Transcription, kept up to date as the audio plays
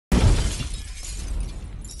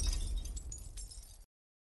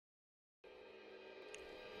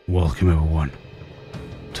Welcome everyone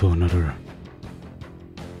to another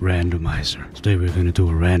randomizer. Today we're gonna do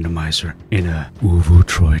a randomizer in a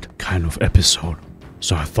Metroid kind of episode.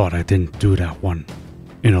 So I thought I didn't do that one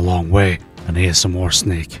in a long way. An ASMR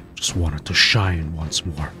snake just wanted to shine once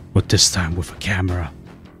more. But this time with a camera.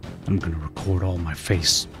 I'm gonna record all my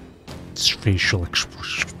facial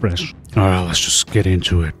expression. Alright, let's just get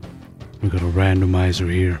into it. We got a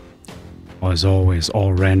randomizer here. As always,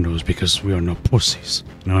 all randos because we are no pussies.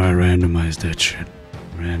 Alright, randomize that shit.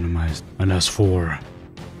 Randomized. And as for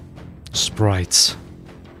sprites,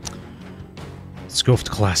 let's go with the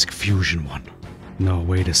classic fusion one. No,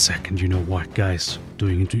 wait a second. You know what, guys?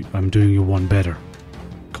 I'm doing you one better.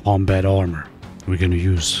 Combat armor. We're gonna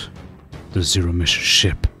use the Zero Mission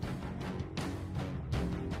ship.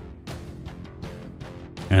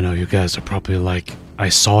 I know you guys are probably like, I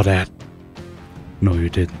saw that. No, you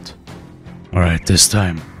didn't. Alright, this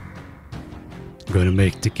time I'm gonna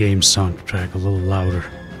make the game soundtrack a little louder.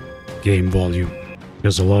 Game volume.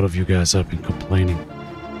 Because a lot of you guys have been complaining.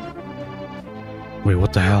 Wait,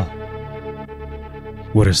 what the hell?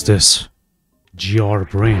 What is this? GR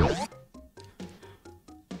brain.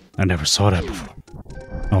 I never saw that before.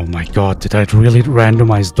 Oh my god, did I really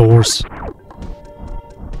randomize doors?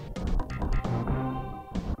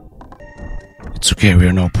 It's okay, we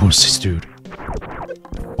are no pussies, dude.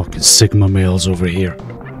 Fucking Sigma males over here.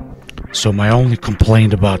 So my only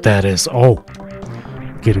complaint about that is... Oh!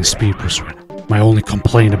 Getting speed pursuit. My only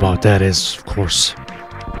complaint about that is, of course...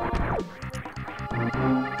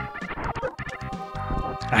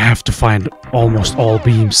 I have to find almost all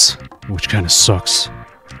beams. Which kind of sucks.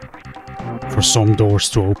 For some doors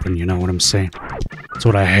to open, you know what I'm saying? That's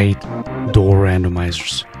what I hate. Door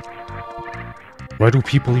randomizers. Why do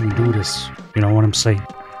people even do this? You know what I'm saying?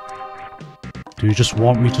 Do you just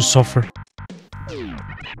want me to suffer?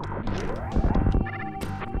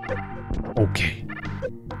 Okay.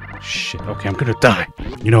 Shit, okay, I'm gonna die.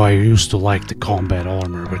 You know, I used to like the combat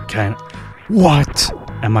armor, but kinda... What?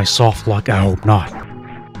 Am I soft locked? I hope not.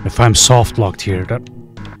 If I'm soft locked here, that...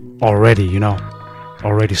 Already, you know,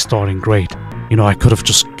 already starting great. You know, I could have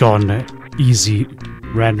just gone easy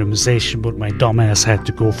randomization, but my dumbass had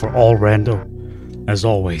to go for all rando, as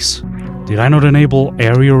always. Did I not enable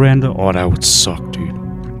area rando? Oh, that would suck, dude.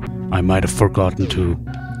 I might have forgotten to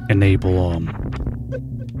enable, I'm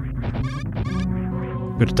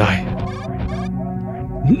gonna die.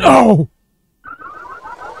 No!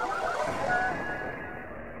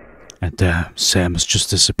 And damn, Sam has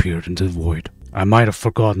just disappeared into the void. I might have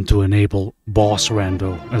forgotten to enable boss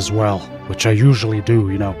rando as well, which I usually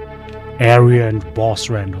do, you know. Area and boss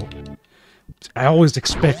rando. I always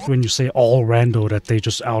expect when you say all rando that they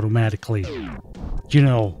just automatically, you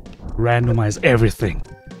know, randomize everything.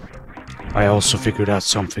 I also figured out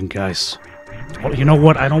something, guys. Well, you know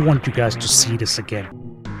what? I don't want you guys to see this again.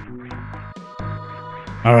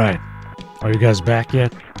 Alright. Are you guys back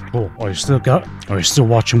yet? Cool. Are you still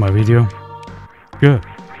watching my video? Good.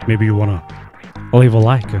 Maybe you wanna leave a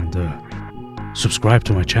like and subscribe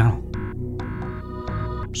to my channel.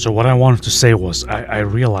 So what I wanted to say was, I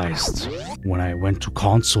realized when I went to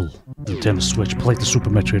console, Nintendo Switch, played the Super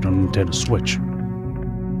Metroid on Nintendo Switch,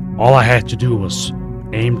 all I had to do was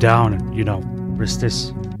aim down and, you know, press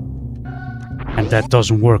this. And that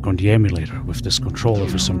doesn't work on the emulator with this controller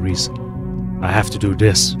for some reason. I have to do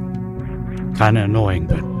this. Kinda annoying,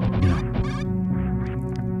 but, you know.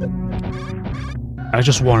 I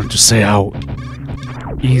just wanted to say how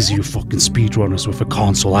easy you fucking speedrunners with a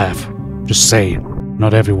console have. Just saying.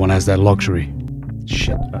 Not everyone has that luxury.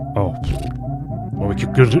 Shit. Oh. Or we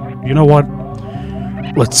could... You know what?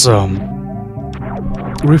 Let's,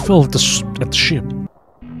 refill at the ship.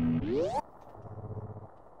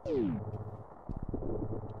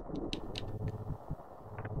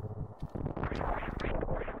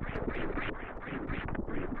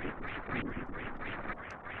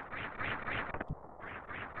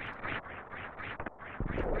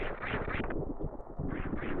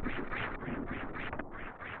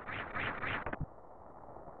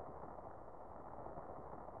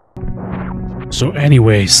 So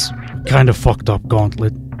anyways, kind of fucked up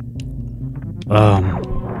gauntlet.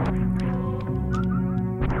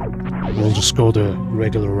 We'll just go the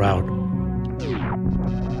regular route.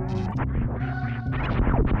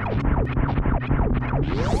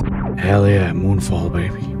 Hell yeah, Moonfall,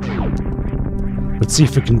 baby. Let's see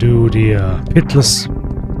if we can do the pitless.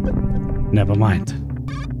 Never mind.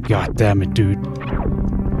 God damn it, dude.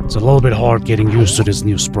 It's a little bit hard getting used to this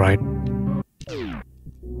new sprite.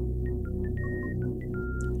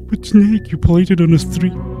 But Snake, you played it on a 3.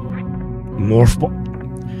 Morph ball.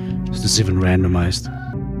 Is this even randomized?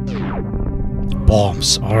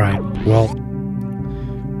 Bombs. Alright, well,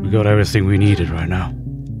 we got everything we needed right now.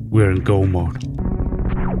 We're in go mode.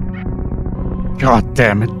 God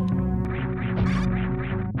damn it.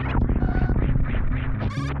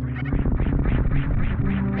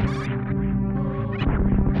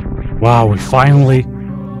 Wow, we finally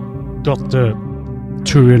got the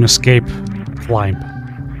Turian escape climb,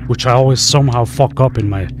 which I always somehow fuck up in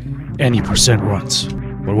my any percent runs.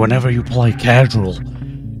 But whenever you play casual,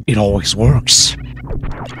 it always works.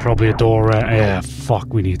 Probably a door. Yeah,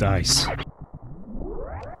 fuck, we need ice.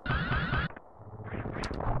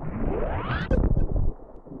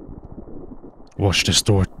 Watch this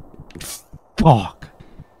door. Fuck.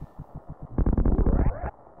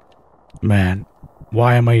 Man,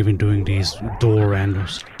 why am I even doing these door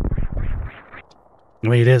randos? I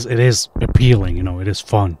mean, it is appealing, you know, it is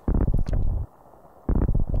fun.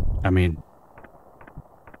 I mean,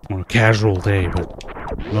 on a casual day, but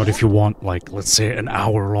not if you want, like, let's say an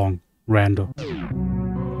hour-long rando.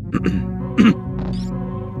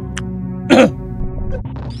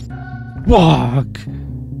 Fuck!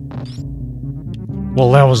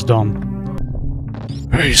 Well, that was dumb.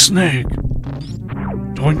 Hey, Snake!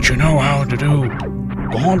 Don't you know how to do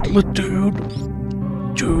gauntlet, dude?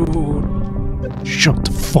 Dude! Shut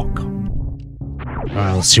the fuck up.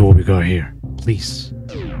 Alright, let's see what we got here. Please.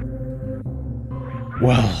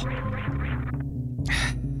 Well,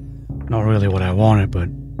 not really what I wanted, but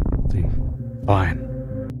fine.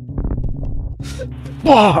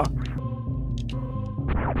 Fuck!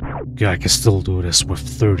 Yeah, I can still do this with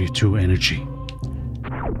 32 energy.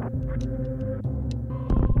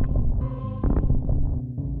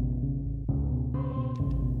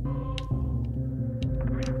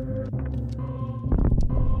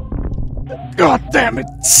 God damn it!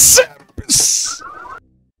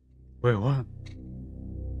 Wait, what?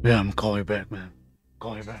 Yeah, I'm calling back, man.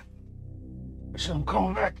 Call you back. I said I'm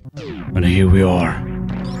calling back. And here we are.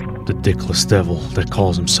 The dickless devil that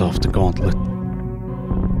calls himself the Gauntlet.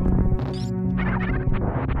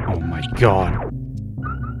 Oh my god.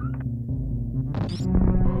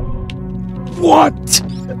 What?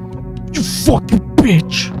 You fucking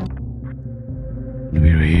bitch! And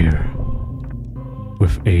we're here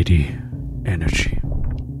with 80 energy.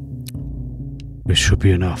 This should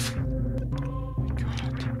be enough.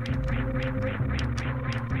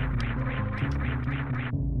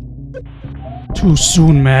 Too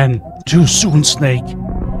soon, man. Too soon, Snake.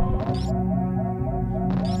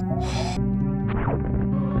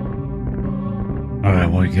 Alright,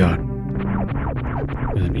 what you got?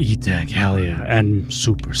 With an E-tag, hell yeah, and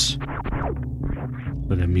supers.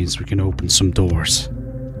 So that means we can open some doors.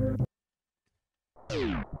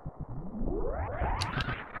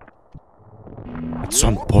 At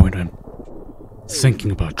some point I'm thinking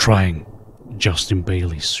about trying Justin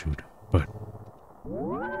Bailey's suit, but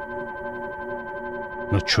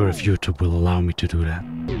not sure if YouTube will allow me to do that.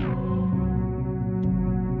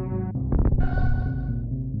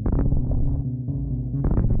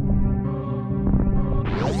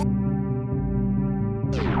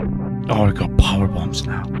 Oh, we got power bombs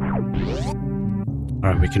now.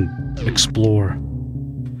 Alright, we can explore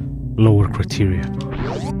lower criteria.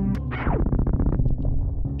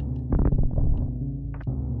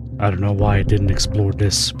 I don't know why I didn't explore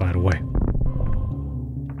this, by the way.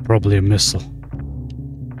 Probably a missile.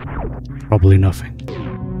 Probably nothing.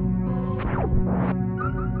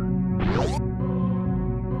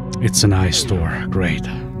 It's an ice store. Great.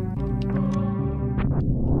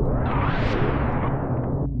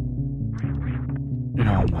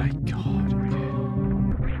 Oh my god.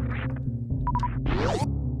 Okay.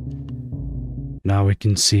 Now we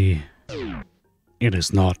can see it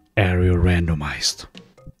is not area randomized.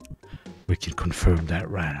 We can confirm that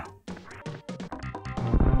right now.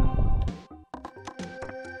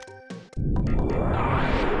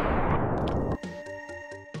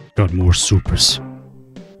 Got more supers.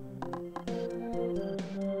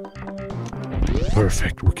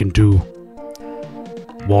 Perfect, we can do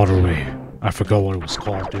waterway. I forgot what it was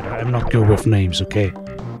called, dude. I'm not good with names, okay?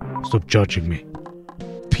 Stop judging me.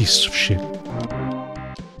 Piece of shit.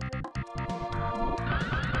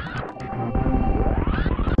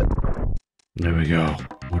 There we go.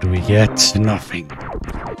 What do we get? Nothing.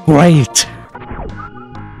 Great!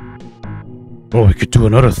 Oh, we could do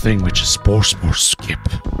another thing, which is Spore Skip.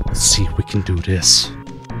 Let's see if we can do this.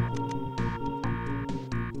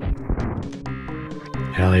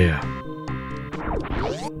 Hell yeah.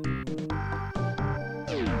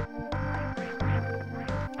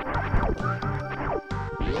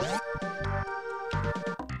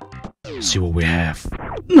 See what we have.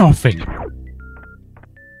 Nothing!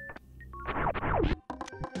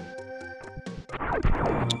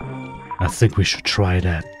 think we should try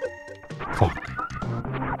that. Fuck.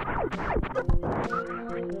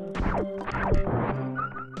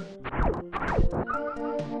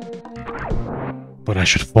 But I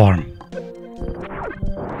should farm.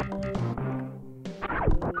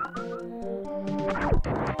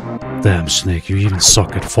 Damn, Snake, you even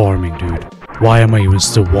suck at farming, dude. Why am I even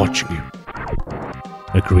still watching you?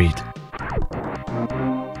 Agreed.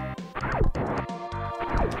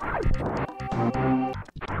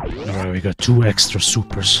 Alright, we got 2 extra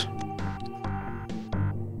supers.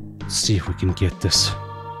 Let's see if we can get this.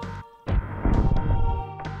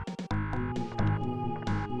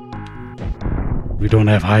 We don't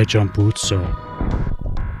have high jump boots, so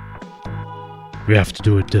we have to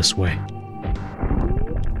do it this way.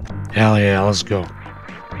 Hell yeah, let's go.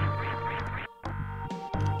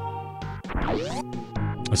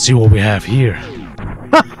 Let's see what we have here.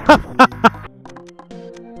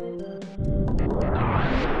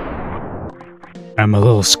 I'm a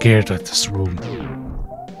little scared at this room.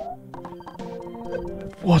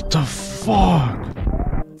 What the fuck?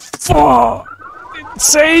 Fuck! It's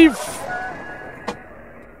safe!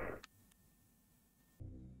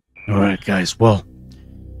 Alright guys, well,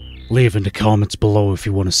 leave in the comments below if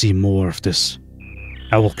you want to see more of this.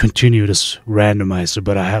 I will continue this randomizer,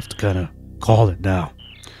 but I have to kind of call it now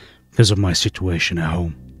because of my situation at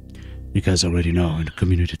home. You guys already know in the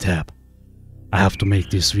community tab. I have to make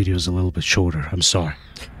these videos a little bit shorter, I'm sorry.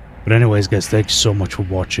 But anyways guys, thank you so much for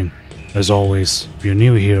watching. As always, if you're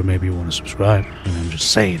new here, maybe you want to subscribe. And I'm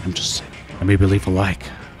just saying. And maybe leave a like.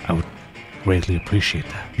 I would greatly appreciate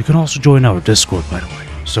that. You can also join our Discord, by the way.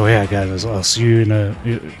 So yeah guys, I'll see you in a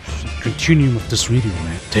continuum of this video,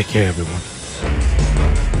 man. Take care everyone.